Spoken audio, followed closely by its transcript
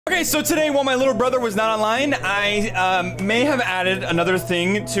Okay, so today while my little brother was not online, I may have added another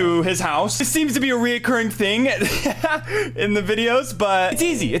thing to his house. This seems to be a reoccurring thing in the videos, but it's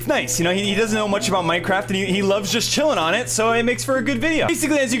easy. It's nice. You know, he doesn't know much about Minecraft and he loves just chilling on it, so it makes for a good video.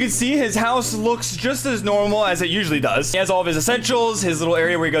 Basically, as you can see, his house looks just as normal as it usually does. He has all of his essentials, his little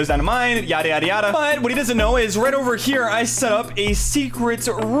area where he goes down to mine, yada, yada, yada. But what he doesn't know is right over here, I set up a secret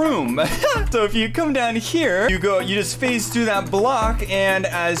room. So if you come down here, you just phase through that block, and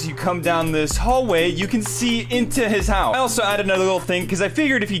as you come down this hallway, you can see into his house. I also added another little thing because I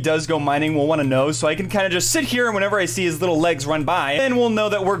figured if he does go mining, we'll want to know, so I can kind of just sit here and whenever I see his little legs run by, then we'll know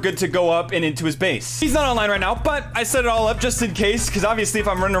that we're good to go up and into his base. He's not online right now, but I set it all up just in case, because obviously if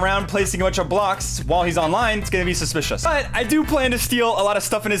I'm running around placing a bunch of blocks while he's online, it's gonna be suspicious. But I do plan to steal a lot of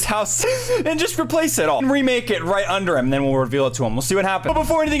stuff in his house and just replace it all and remake it right under him, and then we'll reveal it to him. We'll see what happens. But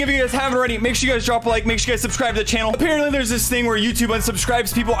before anything, if you guys haven't already, make sure you guys drop a like, make sure you guys subscribe to the channel. Apparently there's this thing where YouTube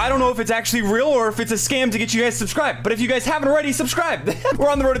unsubscribes people. I don't know if it's actually real or if it's a scam to get you guys subscribed, but if you guys haven't already, subscribe. We're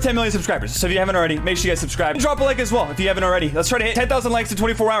on the road to 10 million subscribers, so if you haven't already, make sure you guys subscribe and drop a like as well if you haven't already. Let's try to hit 10,000 likes in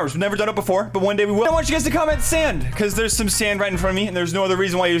 24 hours. We've never done it before, but one day we will. I want you guys to comment sand, because there's some sand right in front of me and there's no other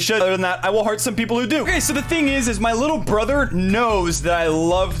reason why you should. Other than that, I will heart some people who do. Okay, so the thing is my little brother knows that I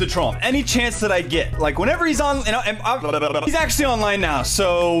love to troll him any chance that I get. Like whenever he's on, he's actually online now,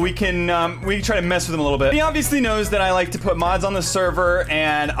 so we can try to mess with him a little bit. He obviously knows that I like to put mods on the server,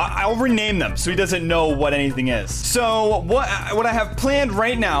 and I'll rename them so he doesn't know what anything is. So what I have planned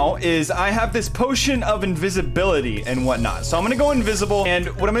right now is I have this potion of invisibility and whatnot. So I'm gonna go invisible, and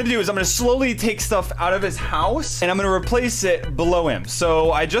what I'm gonna do is I'm gonna slowly take stuff out of his house and I'm gonna replace it below him.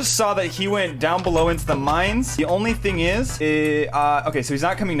 So I just saw that he went down below into the mines. The only thing is, okay, so he's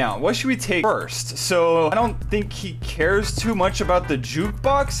not coming now. What should we take first? So I don't think he cares too much about the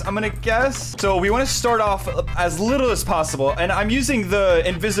jukebox, I'm gonna guess. So we want to start off as little as possible, and I'm using the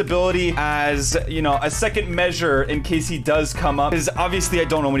invisibility as, you know, a second measure in case he does come up, because obviously I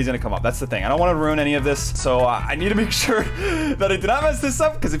don't know when he's gonna come up. That's the thing. I don't want to ruin any of this, so I need to make sure that I do not mess this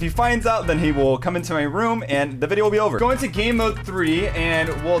up, because if he finds out, then he will come into my room and the video will be over. Go into game mode 3 and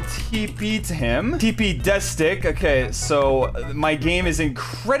we'll TP to him. TP death stick. Okay, so my game is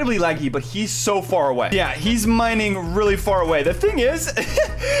incredibly laggy, but he's so far away. Yeah, he's mining really far away. The thing is,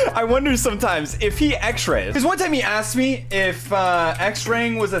 I wonder sometimes if he x-rays, because one time he asked me if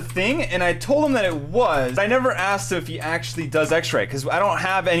x-raying was a thing, and I told him that it was. I never asked him if he actually does x-ray, because I don't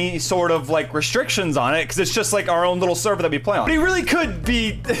have any sort of like restrictions on it, because it's just like our own little server that we play on. But he really could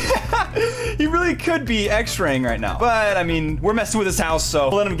be he really could be x-raying right now, but I mean, we're messing with his house, so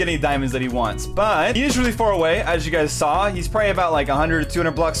we'll let him get any diamonds that he wants. But he is really far away, as you guys saw. He's probably about like 100 to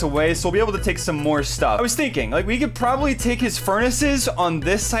 200 blocks away, so we'll be able to take some more stuff. I was thinking like we could probably take his furnaces on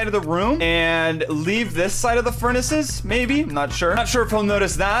this side of the room and leave this side of the furnaces, maybe. I'm not sure if he'll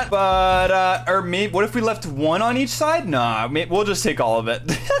notice that, but or maybe what if we left one on each side? Nah, we'll just take all of it.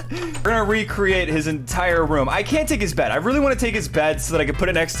 We're gonna recreate his entire room. I can't take his bed. I really want to take his bed so that I can put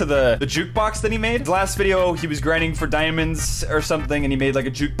it next to the jukebox that he made. The last video, he was grinding for diamonds or something, and he made like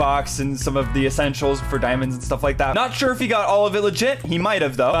a jukebox and some of the essentials for diamonds and stuff like that. Not sure if he got all of it legit. He might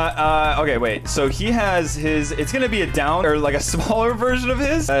have though. Okay, wait. So he has his, it's gonna be a down or like a smaller version of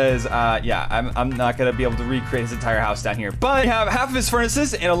his. As yeah, I'm not gonna be able to recreate his entire house down here, but we have half of his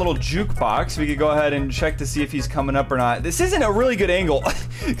furnaces and a little jukebox. We could go ahead and check to see if he's coming up or not. This isn't a really good angle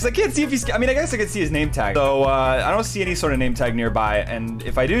because I can't see if he's, I mean, I guess I can see his name tag. So I don't see any sort of name tag nearby, and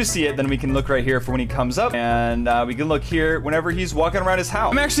if I do see it, then we can look right here for when he comes up, and we can look here whenever he's walking around his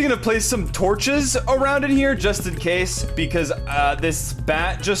house. I'm actually gonna place some torches around in here just in case, because this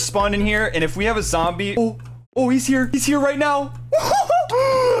bat just spawned in here, and if we have a zombie, oh, he's here right now.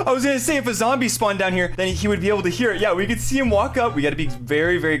 I was gonna say if a zombie spawned down here, then he would be able to hear it. Yeah, we could see him walk up. We gotta be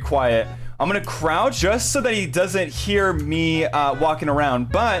very, very quiet. I'm gonna crouch just so that he doesn't hear me walking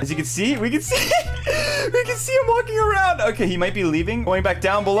around. But as you can see, we can see him walking around. Okay, he might be leaving, going back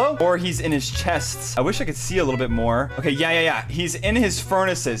down below, or he's in his chests. I wish I could see a little bit more. Okay, yeah. He's in his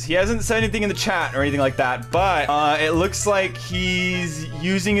furnaces. He hasn't said anything in the chat or anything like that, but it looks like he's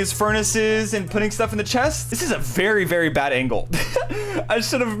using his furnaces and putting stuff in the chest. This is a very, very bad angle. I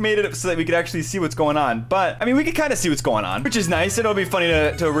should have made it so that we could actually see what's going on. But I mean, we could kind of see what's going on, which is nice. It'll be funny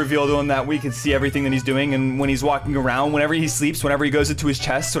to reveal to him that we can see everything that he's doing, and when he's walking around, whenever he sleeps, whenever he goes into his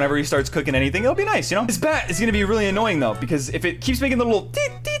chest, whenever he starts cooking anything, it'll be nice, you know? His bat is gonna be really annoying though, because if it keeps making the little teet,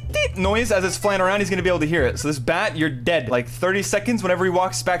 teet, teet, noise as it's flying around, he's gonna be able to hear it. So this bat, you're dead. Like 30 seconds whenever he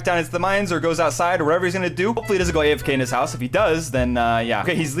walks back down into the mines or goes outside or whatever he's gonna do. Hopefully he doesn't go AFK in his house. If he does, then yeah.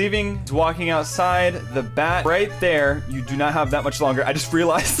 Okay, he's leaving. He's walking outside. The bat right there. You do not have that much longer. I just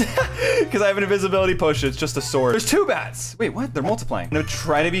realized because I have an invisibility potion. It's just a sword. There's 2 bats. Wait, what? They're multiplying. I'm gonna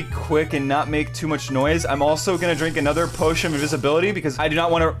try to be quick and not make too much noise. I'm also gonna drink another potion of invisibility because I do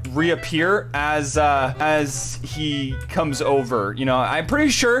not want to reappear as he comes over. You know, I'm pretty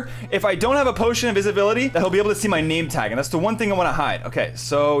sure if I don't have a potion of invisibility that he'll be able to see my name tag, and that's the one thing I want to hide. Okay,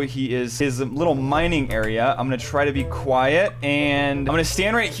 so he is his little mining area. I'm gonna try to be quiet, and I'm gonna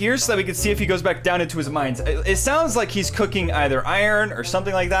stand right here so that we can see if he goes back down into his mines. It sounds like he's cooking either iron or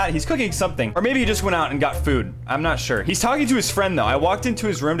something like that. He's cooking something, or maybe he just went out and got food. I'm not sure. He's talking to his friend though. I walked into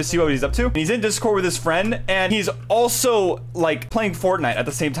his room to see what he's up to, and he's in Discord with his friend, and he's also like playing Fortnite at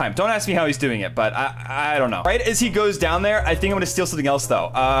the same time. Don't ask me how he's doing it, but I don't know. Right as he goes down there, I think I'm gonna steal something else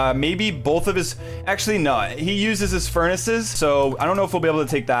though. Maybe both of his, actually no, he uses his furnaces, so I don't know if we'll be able to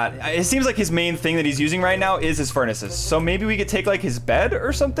take that. It seems like his main thing that he's using right now is his furnaces, so maybe we could take like his bed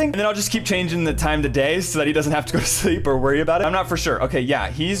or something, and then I'll just keep changing the time to day so that he doesn't have to go to sleep or worry about it. I'm not for sure. Okay, yeah,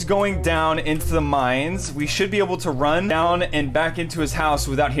 he's going down into the mines. We should be able to run down and back into his house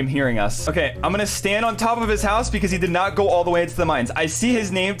without him hearing us. Okay, I'm gonna stand on top of his house because he did not go all the way into the mines. I see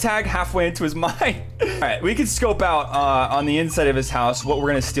his name tag halfway into his mine. All right, we can scope out on the inside of his house what we're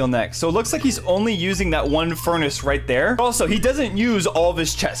gonna steal next. So it looks like he's only using that one furnace right there. Also, he doesn't use all of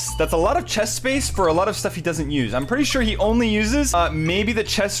his chests. That's a lot of chest space for a lot of stuff he doesn't use. I'm pretty sure he only uses maybe the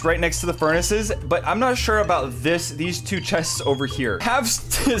chest right next to the furnaces, but I'm not sure about these 2 chests over here. Have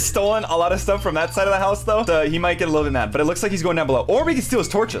stolen a lot of stuff from that side of the house though, so he might get a little bit mad, but it looks like he's going down below. Or we can steal his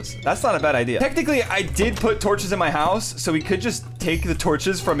torches. That's not a bad idea. Technically, I did put torches in my house, so we could just take the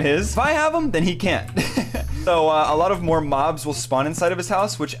torches from his. If I have them, then he can't. So a lot of more mobs will spawn inside of his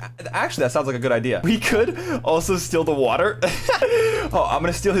house, which actually that sounds like a good idea. We could also steal the water. Oh, I'm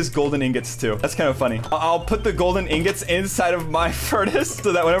gonna steal his golden ingots too. That's kind of funny. I'll put the golden ingots inside of my furnace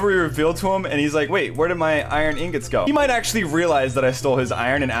so that whenever we reveal to him and he's like, wait, where did my iron ingots go? He might actually realize that I stole his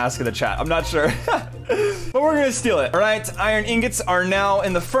iron and ask in the chat. I'm not sure. But we're gonna steal it. All right, iron ingots are now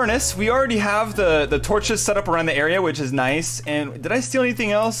in the furnace. We already have the torches set up around the area, which is nice. And did I steal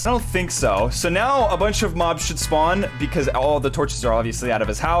anything else? I don't think so. So now a bunch of mobs should spawn because all the torches are obviously out of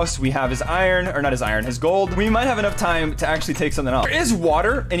his house. We have his iron, or not his iron, his gold. We might have enough time to actually take something else. There is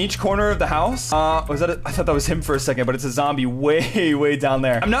water in each corner of the house. Was that I thought that was him for a second, but it's a zombie way down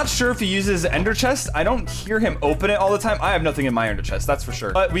there. I'm not sure if he uses ender chest. I don't hear him open it all the time. I have nothing in my ender chest, that's for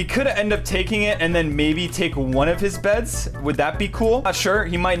sure. But we could end up taking it and then maybe take one of his beds. Would that be cool? Not sure.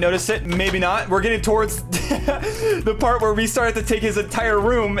 He might notice it, maybe not. We're getting towards the part where we start to take his entire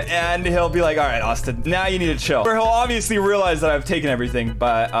room and he'll be like, all right, Austin, now you need to chill. Or he'll obviously realize that I've taken everything,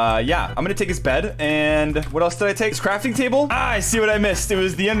 but yeah, I'm gonna take his bed. And what else did I take? His crafting table? Ah, I see what I missed. It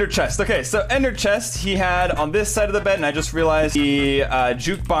was the ender chest. Okay, so ender chest he had on this side of the bed, and I just realized the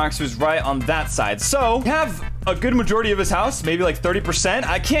jukebox was right on that side. So we have a good majority of his house, maybe like 30%.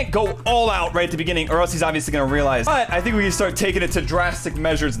 I can't go all out right at the beginning or else he's obviously gonna realize. But I think we can start taking it to drastic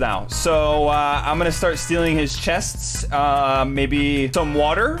measures now. So I'm gonna start stealing his chests, maybe some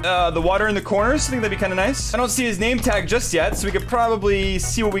water. The water in the corners, I think that'd be kind of nice. I don't see his name tag just yet, so we could probably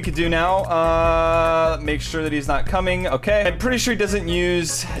see what we could do now. Make sure that he's not coming. Okay, I'm pretty sure he doesn't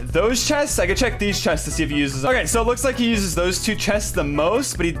use those chests. I could check these chests to see if he uses them. Okay, so it looks like he uses those 2 chests the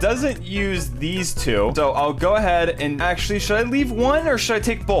most, but he doesn't use these 2. So I'll go ahead and actually, should I leave one or should I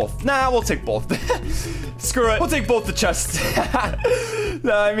take both? Nah, we'll take both. Screw it. We'll take both the chests.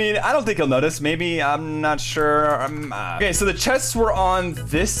 I mean, I don't think he'll notice. Maybe, I'm not sure. Okay, so the chests were on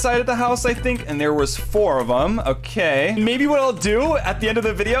this side of the house, I think, and there was 4 of them. Okay. Maybe what I'll do at the end of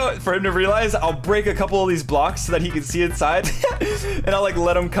the video for him to realize, I'll break a couple of these blocks so that he can see inside. And I'll like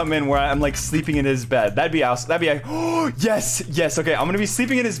let him come in where I'm like sleeping in his bed. That'd be awesome. That'd be like, oh, yes. Okay, I'm gonna be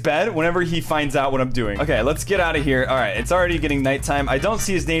sleeping in his bed whenever he finds out what I'm doing. Okay, let's get out of here. All right, it's already getting nighttime. I don't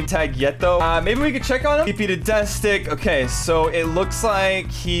see his name tag yet though. Maybe we could check on him. TP to death stick. Okay, so it looks like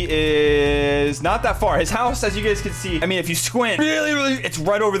he is not that far. His house, as you guys can see, I mean, if you squint really, it's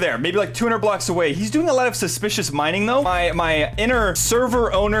right over there. Maybe like 200 blocks away. He's doing a lot of suspicious mining though. My inner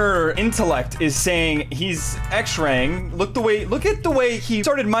server owner intellect is saying he's X-raying. Look at the way he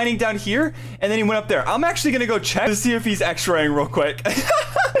started mining down here and then he went up there. I'm actually gonna go check to see if he's X-raying real quick.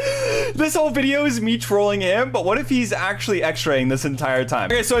 This whole video is me trolling him, but what if he's actually X-raying this entire time?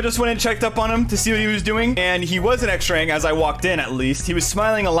 Okay, so I just went and checked up on him to see what he was doing, and he wasn't X-raying as I walked in, at least. He was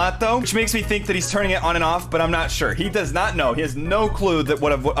smiling a lot, though, which makes me think that he's turning it on and off, but I'm not sure. He does not know. He has no clue that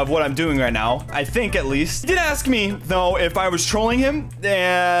of what I'm doing right now. I think, at least. He did ask me, though, if I was trolling him,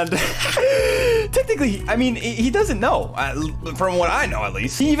 and technically, I mean, he doesn't know, from what I know, at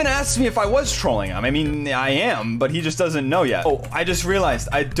least. He even asked me if I was trolling him. I mean, I am, but he just doesn't know yet. Oh, I just realized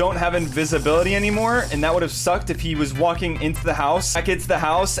I don't have invisibility anymore, and that would have sucked if he was walking into the house, back into the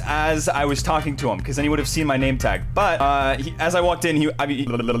house as I was talking to him, because then he would have seen my name tag. But as I walked in, he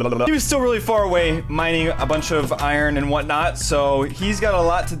was still really far away mining a bunch of iron and whatnot, so he's got a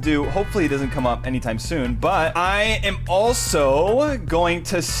lot to do. Hopefully he doesn't come up anytime soon, but I am also going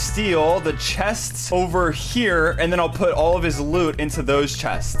to steal the chests over here, and then I'll put all of his loot into those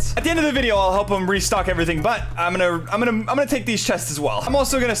chests. At the end of the video, I'll help him restock everything, but I'm gonna take these chests as well. I'm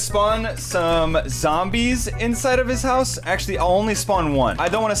also gonna spawn some zombies inside of his house. Actually, I'll only spawn one. I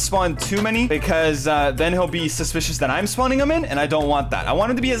don't want to spawn too many because then he'll be suspicious that I'm spawning him in, and I don't want that. I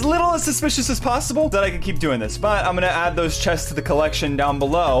want him to be as little as suspicious as possible so that I can keep doing this. But I'm gonna add those chests to the collection down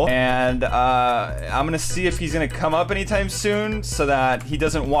below, and I'm gonna see if he's gonna come up anytime soon so that he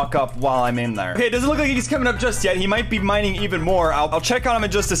doesn't walk up while I'm in there. Okay, it doesn't look like he's coming up just yet. He might be mining even more. I'll check on him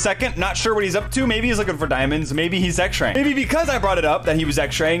in just a second. Not sure what he's up to. Maybe he's looking for diamonds. Maybe he's X-raying. Maybe because I brought it up that he was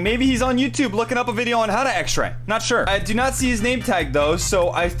X-raying, maybe he's on YouTube looking up a video on how to X-ray. Not sure. I do not see his name tag though, so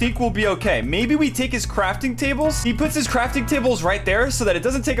I think we'll be okay. Maybe we take his crafting tables. He puts his crafting tables right there so that it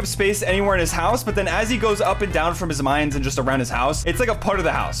doesn't take up space anywhere in his house, but then as he goes up and down from his mines and just around his house, it's like a part of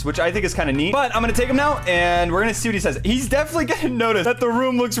the house, which I think is kind of neat. But I'm gonna take him now, and we're gonna see what he says. He's definitely gonna notice that the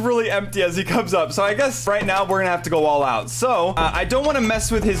room looks really empty as he comes up, so I guess right now we're gonna have to go all out. So I don't want to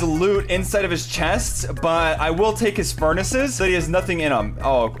mess with his loot inside of his chests, but I will take his furnaces so that he has nothing in them.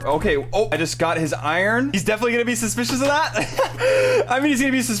 Oh, okay. Oh, I just got his iron. He's definitely gonna be suspicious of that. I mean, he's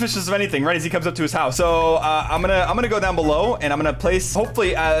gonna be suspicious of anything right as he comes up to his house. So I'm gonna go down below, and I'm gonna place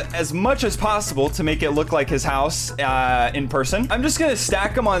hopefully as much as possible to make it look like his house in person. I'm just gonna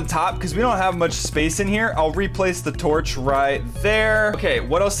stack them on top because we don't have much space in here. I'll replace the torch right there. Okay,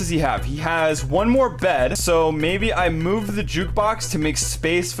 what else does he have? He has one more bed, so maybe I move the jukebox to make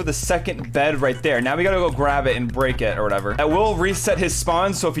space for the second bed right there. Now we gotta go grab it and break it or whatever. That will reset his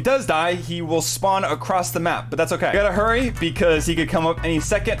spawn, so if he does die, he will spawn across the map, but that's okay. We gotta hurry because he could come up any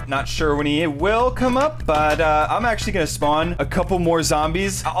second. Not sure when he will come up, but I'm actually gonna spawn a couple more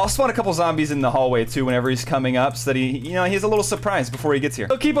zombies. I'll spawn a couple zombies in the hallway too whenever he's coming up so that he, you know, he has a little surprise before he gets here.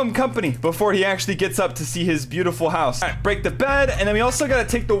 So keep him company before he actually gets up to see his beautiful house. All right, break the bed, and then we also gotta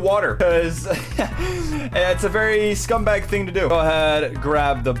take the water because it's a very scumbag thing to do. Go ahead,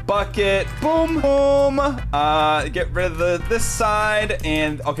 grab the bucket. Boom, boom. Get rid of this side,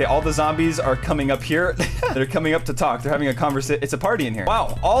 and okay, all the zombies are coming up here. They're coming up to talk. They're having a conversation. It's a party in here.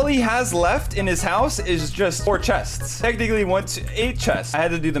 Wow, all he has left in his house is just 4 chests. Technically, 8 chests. I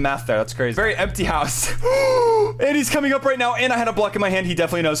had to do the math there. That's crazy. Very empty house. And he's coming up right now, and I had a block in my hand. He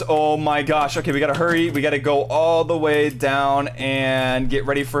definitely knows. Oh my gosh. Okay, we gotta hurry. We gotta go all the way down and get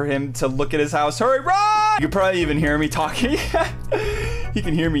ready for him to look at his house. Hurry, run! You can probably even hear me talking. He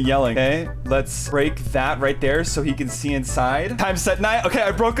can hear me yelling. Okay, let's break that right there so he can see inside. Time set 9. Okay,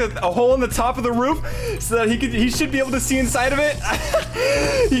 I broke a hole in the top of the roof so that he should be able to see inside of it.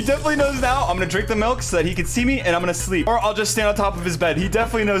 He definitely knows now. I'm gonna drink the milk so that he can see me, and I'm gonna sleep. Or I'll just stand on top of his bed. He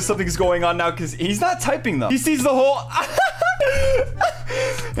definitely knows something's going on now because he's not typing though. He sees the hole.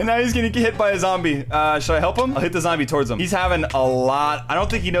 And now he's gonna get hit by a zombie. Should I help him? I'll hit the zombie towards him. He's having a lot. I don't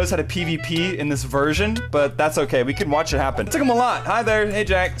think he knows how to PvP in this version, but that's okay. We can watch it happen. It took him a lot. Hi there. Hey,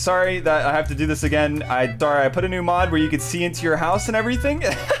 Jack. Sorry that I have to do this again. Sorry, I put a new mod where you could see into your house and everything.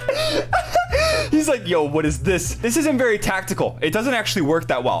 He's like, yo, what is this? This isn't very tactical. It doesn't actually work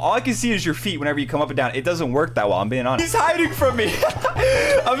that well. All I can see is your feet whenever you come up and down. It doesn't work that well. I'm being honest. He's hiding from me.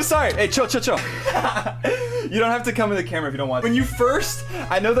 I'm sorry. Hey, chill, chill, chill. You don't have to come in the camera if you don't want to. When you first,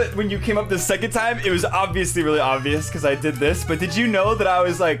 I know that when you came up the second time, it was obviously really obvious because I did this, but did you know that I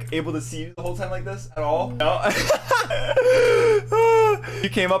was like able to see you the whole time like this at all? No. You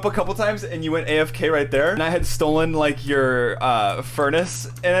came up a couple times and you went AFK right there, and I had stolen like your furnace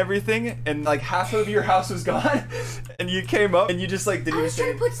and everything, and like half of your house was gone, and you came up and you just like didn't even say.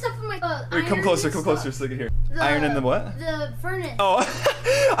 I was trying to put stuff in my Wait, come closer so they can hear. Iron in the what? The furnace. Oh,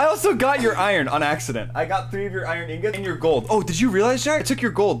 I also got your iron on accident. I got 3 of your iron ingots and your gold. Oh, did you realize, Jack? I took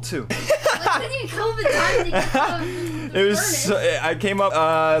your gold too. I couldn't even come up in time to get the It was. I came up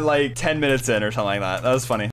like 10 minutes in or something like that. That was funny.